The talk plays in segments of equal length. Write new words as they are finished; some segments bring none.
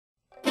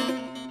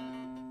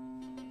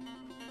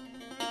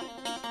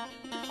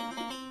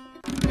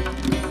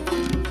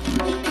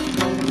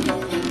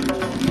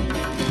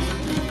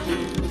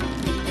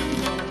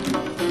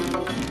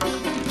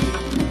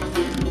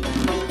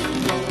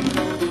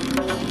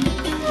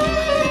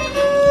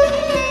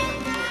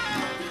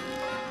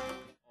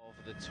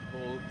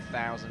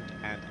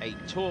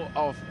Tour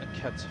of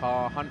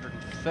Qatar,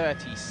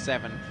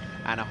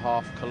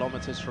 137.5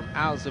 kilometers from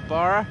Al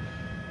Zubarah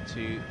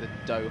to the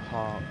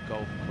Doha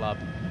Golf Club.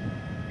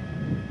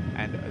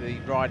 And the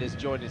riders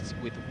join us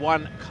with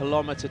 1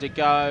 kilometer to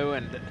go,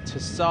 and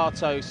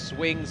Tasato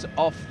swings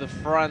off the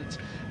front,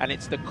 and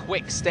it's the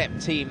Quick Step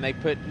team. They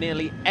put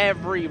nearly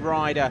every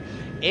rider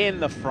in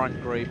the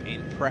front group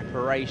in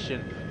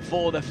preparation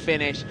for the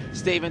finish.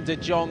 Stephen de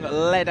Jong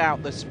led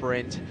out the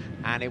sprint,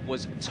 and it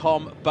was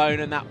Tom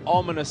Bonen, that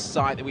ominous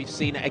sight that we've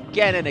seen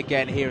again and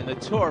again here in the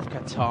Tour of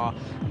Qatar.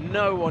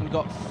 No one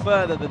got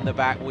further than the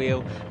back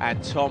wheel,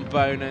 and Tom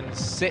Bonen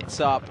sits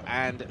up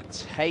and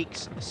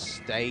takes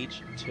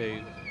stage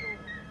 2.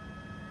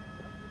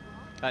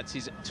 That's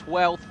his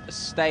 12th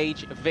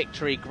stage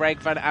victory. Greg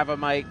van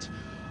Avermaet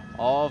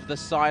of the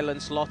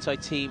Silence Lotto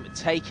team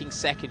taking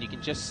second. You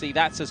can just see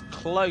that's as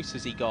close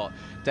as he got.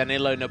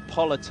 Danilo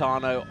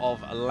Napolitano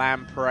of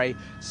Lampre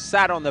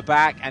sat on the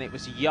back, and it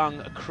was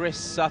young Chris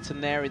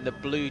Sutton there in the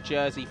blue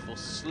jersey for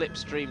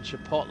Slipstream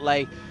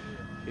Chipotle,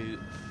 who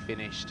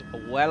finished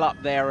well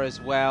up there as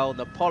well.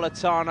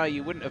 Napolitano,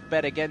 you wouldn't have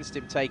bet against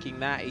him taking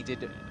that. He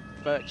did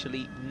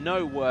virtually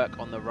no work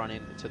on the run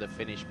in to the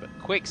finish, but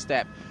Quick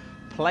Step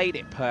played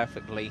it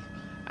perfectly,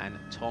 and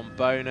Tom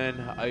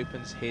Bonen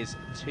opens his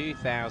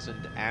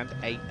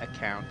 2008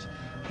 account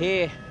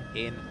here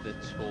in the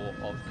Tour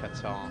of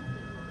Qatar.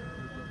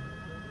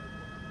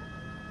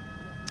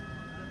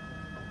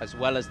 As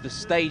well as the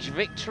stage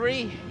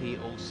victory, he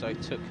also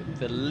took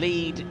the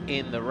lead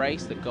in the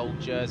race, the gold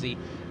jersey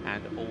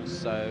and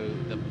also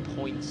the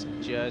points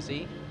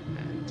jersey.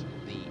 And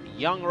the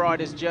young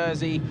riders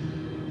jersey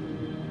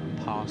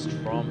passed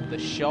from the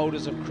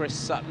shoulders of Chris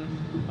Sutton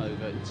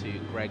over to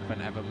Greg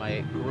van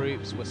Avermaet.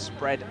 Groups were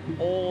spread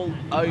all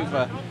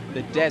over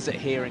the desert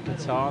here in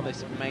Qatar.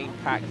 This main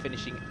pack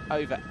finishing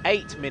over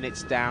 8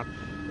 minutes down.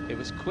 It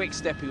was Quick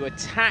Step who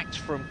attacked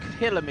from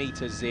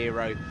kilometre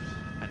 0.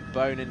 And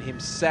Bonen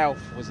himself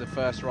was the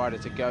first rider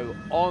to go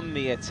on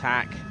the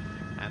attack,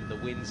 and the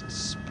winds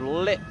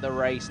split the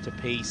race to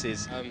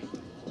pieces.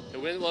 The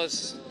wind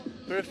was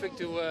perfect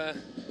to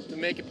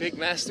make a big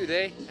mess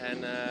today,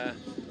 and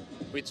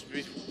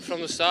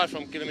from the start,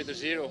 from kilometer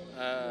 0,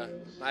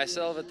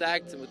 myself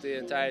attacked with the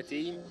entire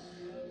team,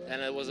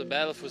 and it was a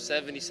battle for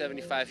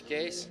 70-75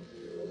 Ks.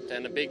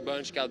 Then a big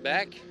bunch got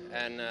back,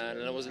 and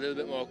then it was a little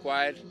bit more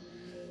quiet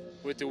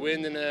with the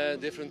wind in a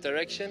different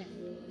direction,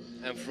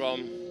 and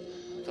from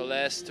the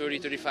last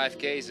 30-35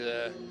 Ks,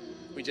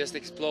 we just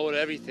exploded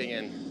everything,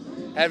 and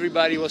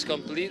everybody was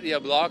completely a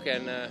block.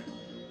 And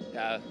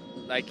yeah,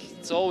 like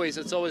it's always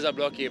a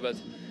block here, but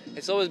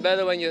it's always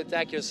better when you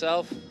attack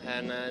yourself,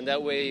 and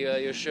that way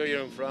you're sure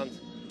you're in front.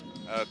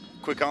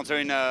 Quick answer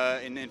in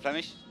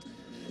Flemish?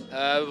 We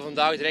hebben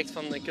vandaag direct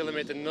van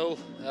kilometer 0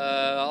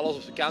 alles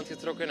op de kant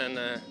getrokken,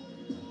 en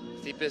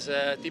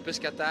typisch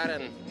Qatar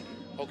en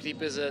ook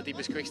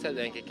typisch Quickstep,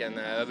 denk ik. En we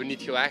hebben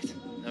niet gewacht.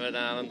 En we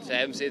hebben aan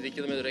 75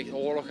 kilometer echt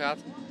oorlog gehad,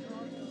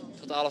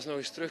 tot alles nog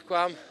eens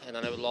terugkwam. En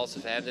dan hebben we de laatste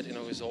 35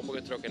 nog eens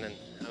opengetrokken, en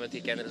hebben het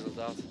gekende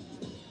resultaat.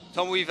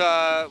 Tom,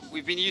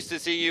 we've been used to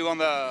seeing you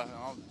on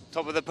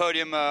top of the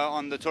podium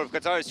on the Tour of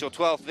Qatar. It's your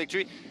 12th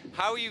victory.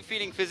 How are you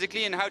feeling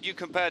physically, and how do you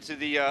compare to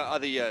the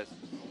other years?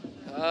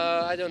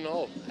 I don't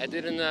know.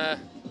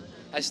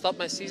 I stopped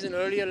my season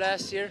earlier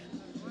last year,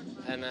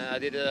 and I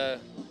did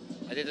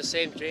the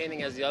same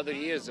training as the other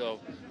years,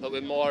 but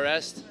with more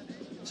rest.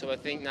 So I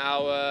think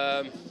now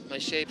my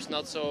shape's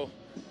not so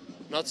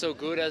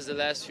good as the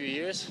last few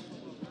years.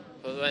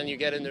 But when you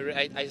get in the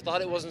race, I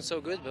thought it wasn't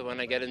so good, but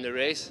when I get in the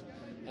race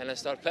and I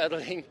start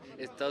pedaling,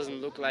 it doesn't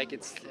look like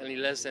it's any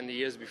less than the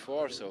years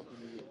before. So,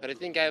 but I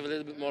think I have a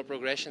little bit more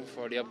progression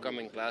for the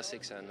upcoming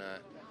classics, and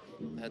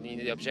I mean,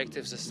 the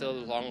objectives are still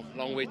a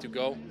long way to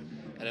go,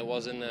 and I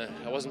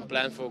wasn't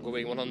planned for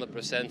going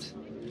 100%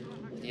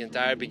 the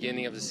entire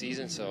beginning of the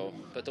season. So,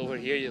 but over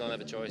here you don't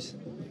have a choice.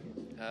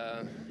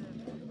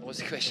 What was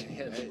the question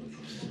again?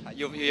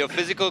 Your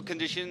physical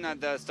condition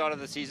at the start of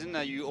the season,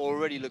 you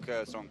already look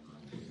strong.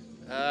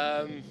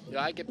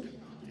 Ja, ik heb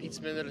iets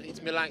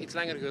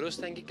langer gerust,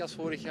 denk ik, als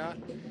vorig jaar.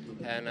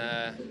 En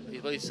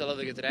wel iets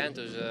hetzelfde getraind,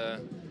 dus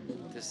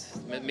het is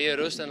met meer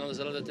rust en dan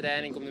dezelfde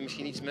training komt er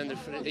misschien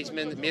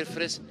meer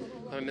fris,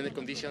 maar met minder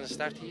conditie aan de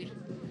start hier.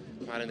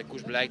 Maar in de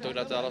koers blijkt toch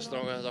dat alles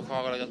nog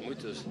gaat gelijk dat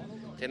moet, dus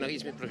ik nog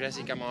iets meer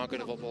progressie kan maken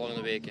de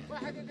volgende weken.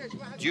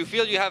 Do you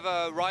feel you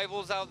have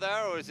rivals out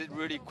there, or is it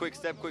really quick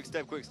step?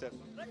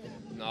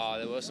 No,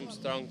 there were some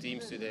strong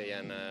teams today,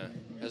 and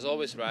there's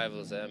always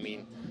rivals. I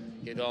mean,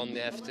 you don't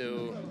have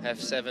to have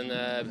 7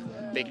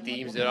 big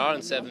teams. There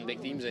aren't 7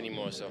 big teams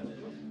anymore, so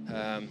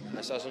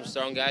I saw some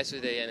strong guys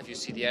today, and if you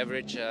see the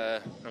average,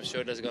 I'm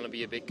sure there's going to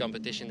be a big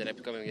competition the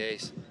upcoming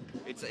days.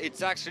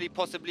 It's actually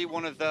possibly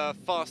one of the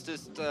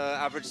fastest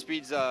average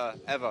speeds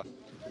ever.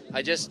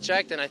 I just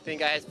checked, and I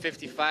think I had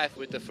 55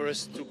 with the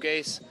first 2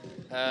 Ks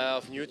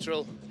of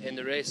neutral in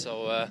the race,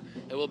 so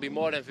it will be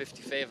more than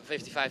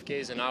 55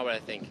 Ks an hour, I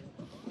think.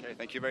 Okay,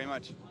 thank you very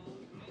much.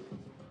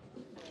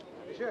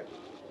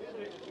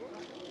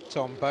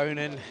 Tom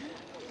Bonen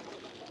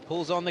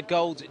pulls on the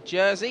gold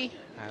jersey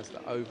as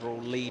the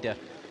overall leader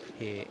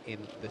here in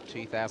the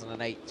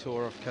 2008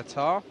 Tour of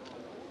Qatar.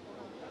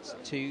 It's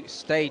 2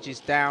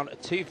 stages down,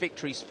 2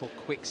 victories for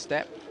Quick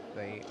Step.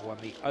 They won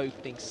the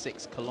opening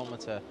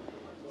 6-kilometre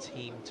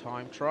team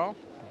time trial.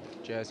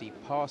 Jersey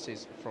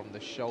passes from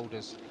the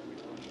shoulders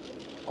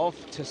of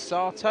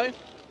Tasato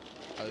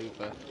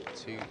over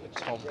to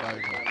Tom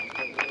Bowman.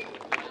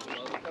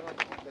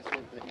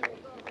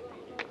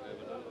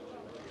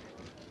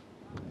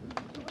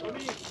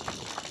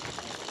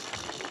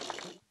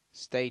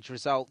 Stage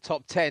result,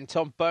 top 10,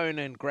 Tom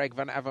Bowman, Greg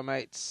Van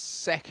Avermaet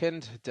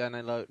second,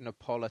 Danilo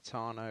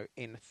Napolitano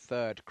in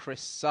third, Chris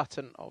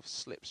Sutton of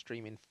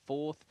Slipstream in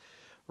fourth,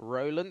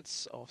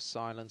 Rowlands of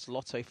Silence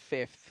Lotto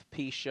fifth,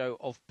 Pichot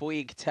of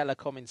Bouygues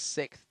Telecom in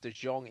sixth, De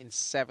Jong in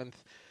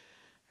seventh,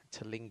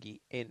 Talingi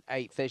in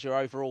eighth. There's your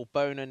overall.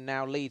 Bowman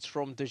now leads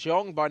from De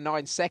Jong by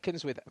 9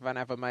 seconds with Van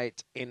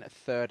Avermaet in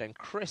third and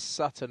Chris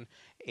Sutton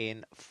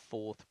in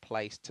fourth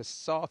place.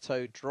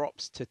 Tasato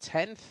drops to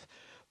 10th.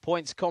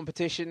 Points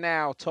competition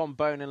now. Tom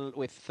Bowman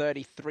with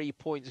 33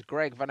 points.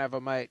 Greg Van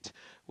Avermaet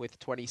with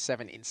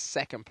 27 in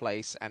second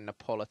place. And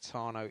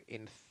Napolitano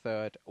in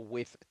third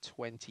with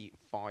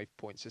 25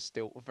 points. It's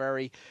still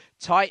very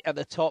tight at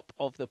the top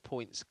of the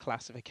points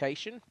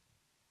classification.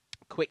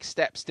 Quick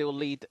Step still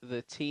lead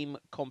the team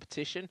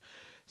competition.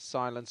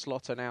 Silence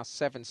Lotto now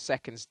 7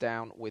 seconds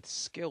down with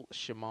Skill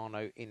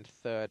Shimano in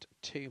third.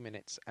 2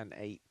 minutes and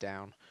 8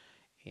 down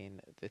in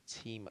the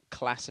team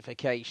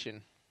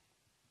classification.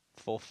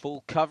 For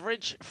full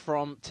coverage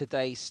from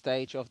today's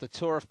stage of the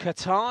Tour of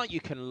Qatar, you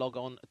can log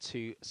on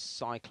to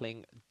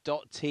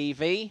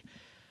cycling.tv.